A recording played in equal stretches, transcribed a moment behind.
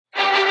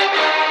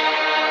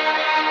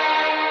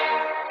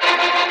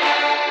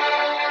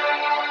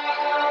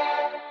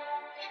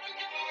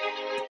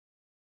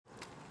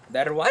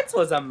There once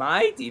was a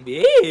mighty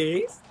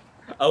beast,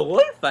 a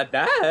wolf at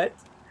that,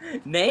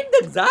 named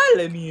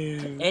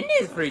Xalamu. In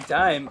his free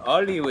time,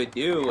 all he would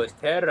do was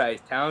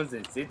terrorize towns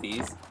and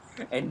cities,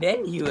 and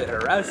then he would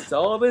arrest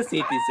all the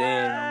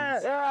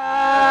citizens.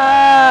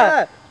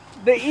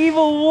 The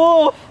evil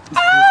wolf!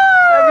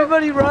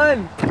 Everybody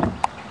run!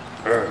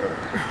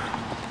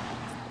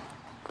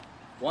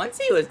 Once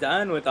he was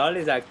done with all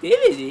his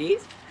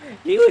activities,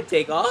 he would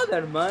take all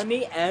their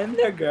money and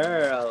their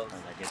girls.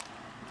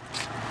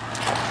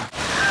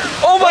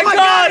 Oh my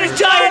god, a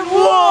giant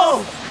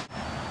wolf!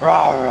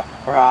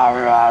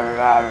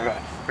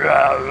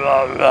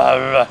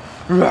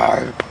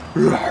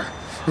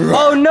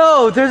 Oh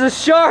no, there's a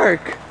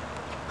shark!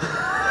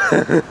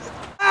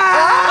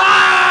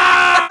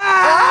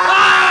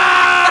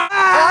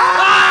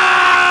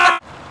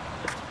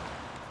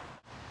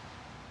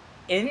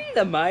 In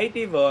the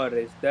mighty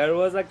forest, there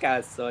was a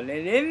castle, and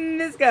in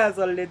this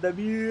castle lived a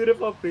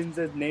beautiful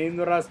princess named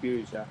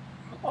Rasputia.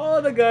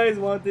 All the guys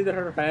wanted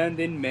her hand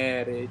in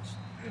marriage,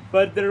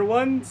 but there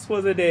once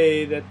was a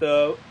day that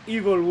the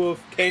evil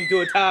wolf came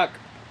to attack.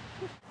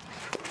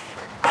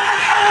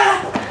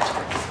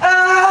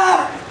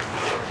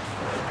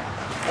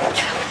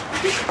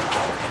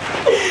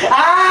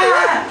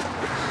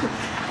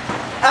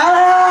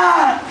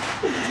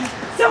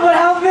 Someone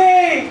help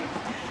me!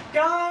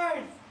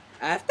 Guards!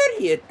 After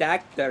he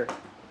attacked her,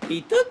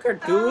 he took her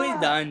to his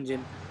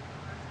dungeon.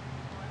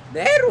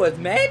 There was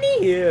many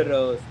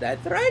heroes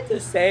that tried to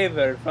save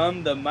her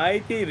from the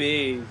mighty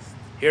beast.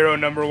 Hero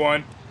number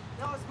 1.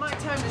 Now it's my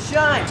time to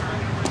shine!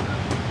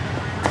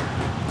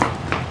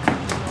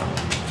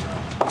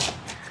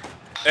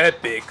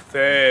 Epic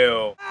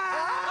fail.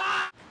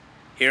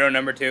 Hero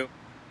number 2.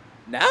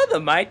 Now the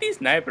mighty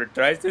sniper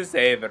tries to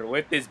save her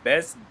with his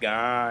best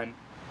gun.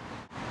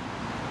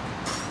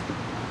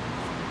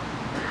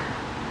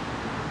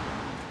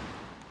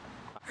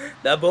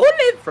 The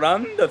bullet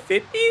from the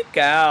 50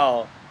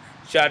 cal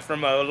shot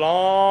from a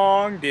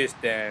long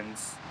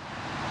distance.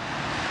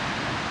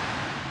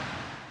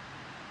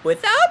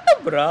 Without the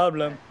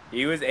problem,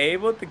 he was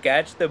able to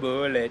catch the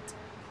bullet.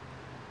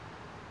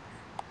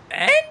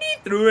 And he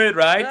threw it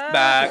right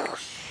back.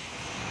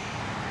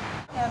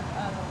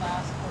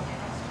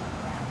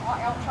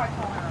 I'll try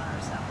calling her on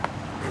herself.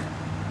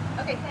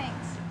 Okay,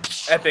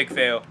 thanks. Epic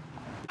fail.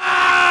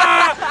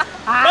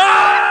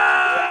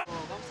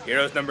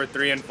 Heroes number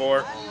 3 and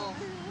 4.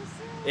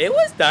 It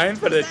was time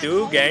for the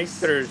two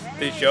gangsters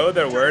to show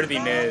their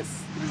worthiness.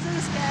 Who's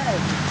this guy?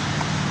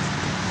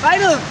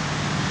 Fight him!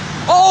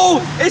 Oh!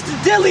 It's the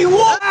deadly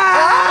wolf!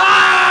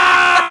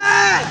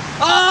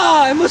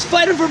 I must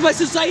fight him for my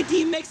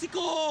society in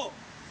Mexico!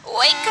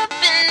 Wake up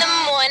in the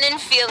morning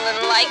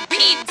feeling like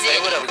P.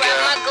 Diddy. Grab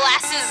my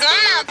glasses,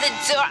 I'm out the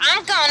door.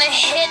 I'm gonna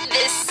hit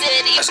this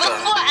city.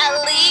 Before I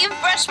leave,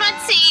 brush my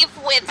teeth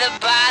with a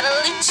bottle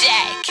of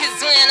Jack. Cause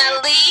when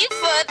I leave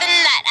for the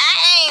night, I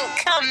ain't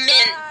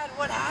coming. God,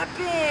 what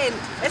happened?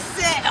 That's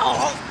it!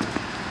 Oh!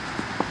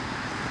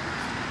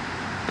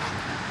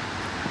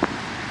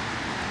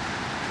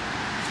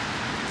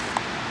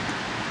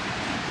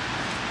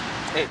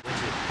 Hey,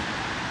 what'd you...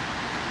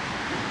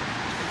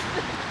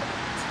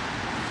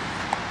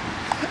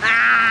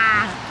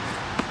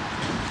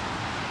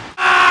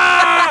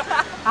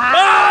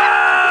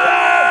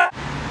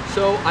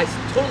 So I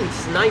totally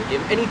sniped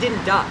him and he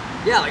didn't die.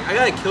 Yeah, like I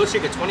got a kill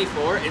streak at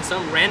 24 and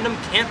some random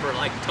camper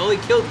like totally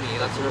killed me.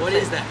 Like, what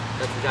is that?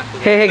 That's exactly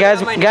Hey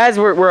guys,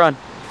 we're on.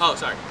 Oh,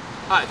 sorry.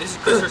 Hi, this is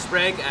Christopher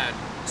Sprague at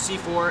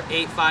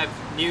C485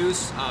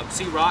 News,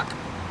 C-Rock.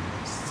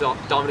 So,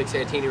 Dominic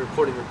Santini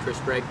reporting with Chris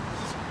Sprague.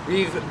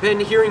 We've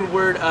been hearing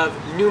word of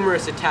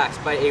numerous attacks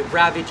by a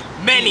ravaged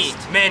beast.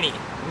 Many,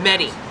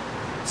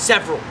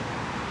 several,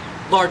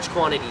 large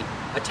quantity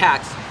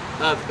attacks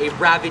of a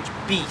ravaged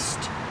beast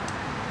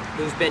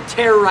who's been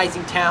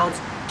terrorizing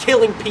towns,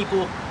 killing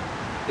people.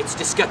 It's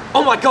disgusting.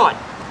 Oh my God,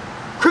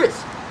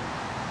 Chris!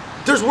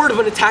 There's word of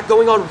an attack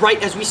going on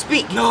right as we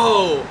speak.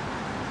 No!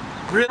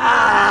 Really?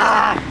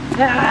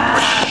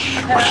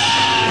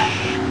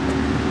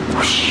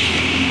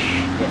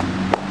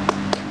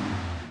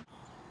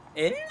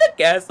 In the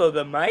castle,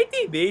 the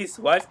mighty beast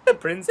watched the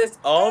princess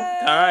all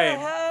the time.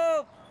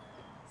 Help!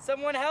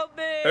 Someone help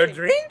me! Her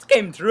dreams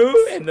came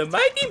true, and the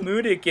mighty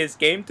Mudikis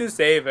came to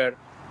save her.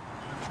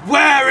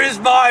 Where is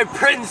my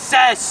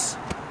princess?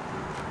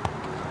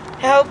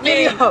 Help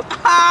me!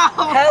 Ow,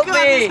 Help God,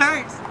 me! This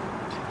hurts.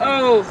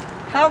 Oh,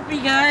 help me,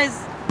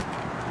 guys!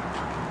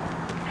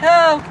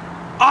 Help!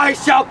 I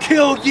shall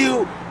kill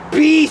you,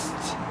 beast!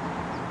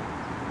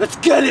 Let's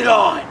get it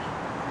on!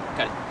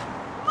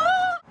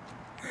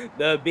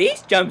 The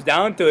beast jumps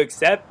down to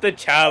accept the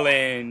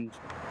challenge.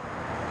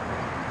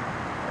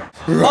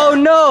 Oh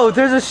no,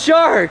 there's a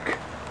shark!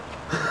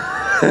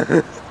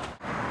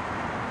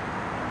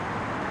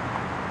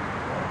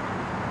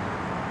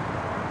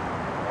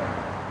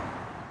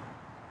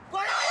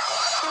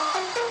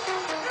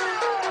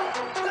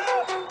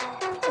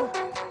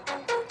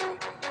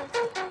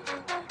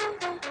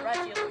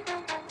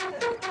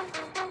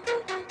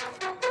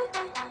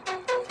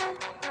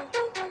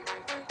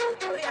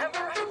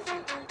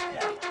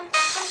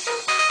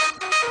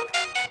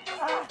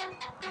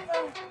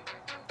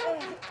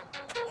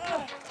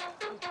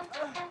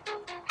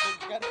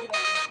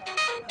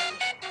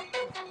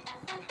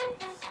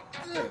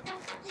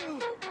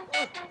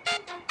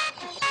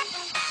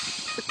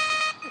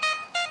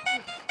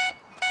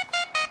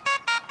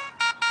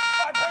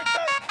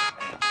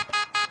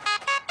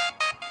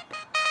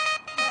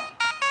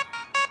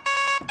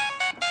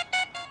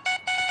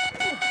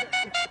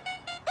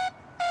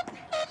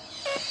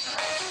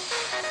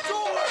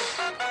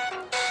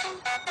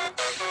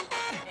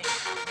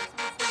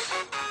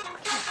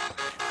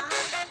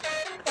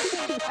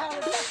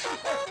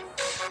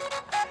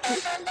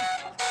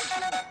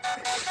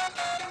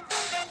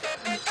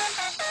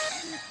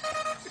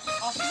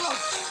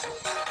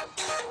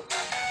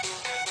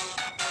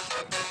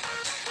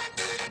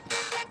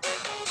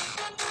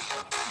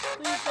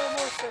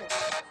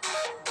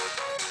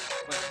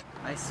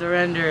 I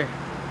surrender.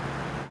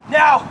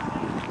 Now,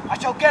 I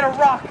shall get a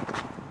rock.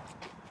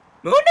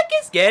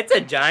 Moonakis gets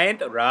a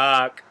giant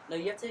rock. No,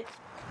 you have to.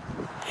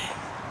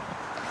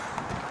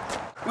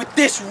 With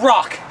this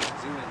rock.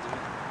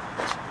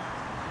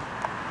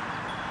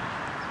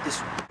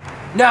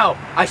 Now,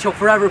 I shall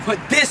forever put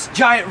this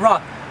giant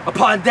rock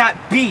upon that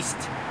beast.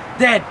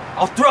 Then,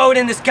 I'll throw it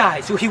in the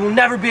sky so he will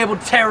never be able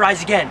to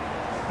terrorize again.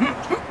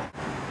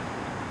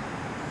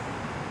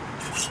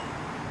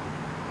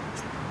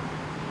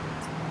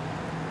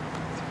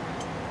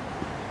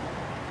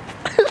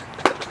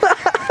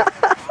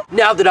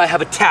 Now that I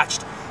have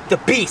attached the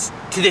beast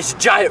to this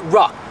giant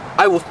rock,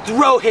 I will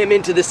throw him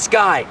into the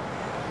sky,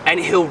 and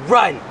he'll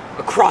run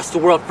across the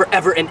world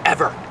forever and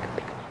ever.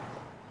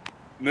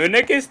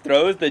 Moonakis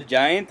throws the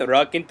giant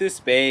rock into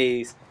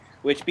space,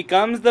 which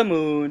becomes the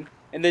moon,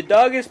 and the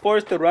dog is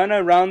forced to run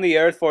around the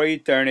earth for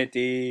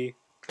eternity.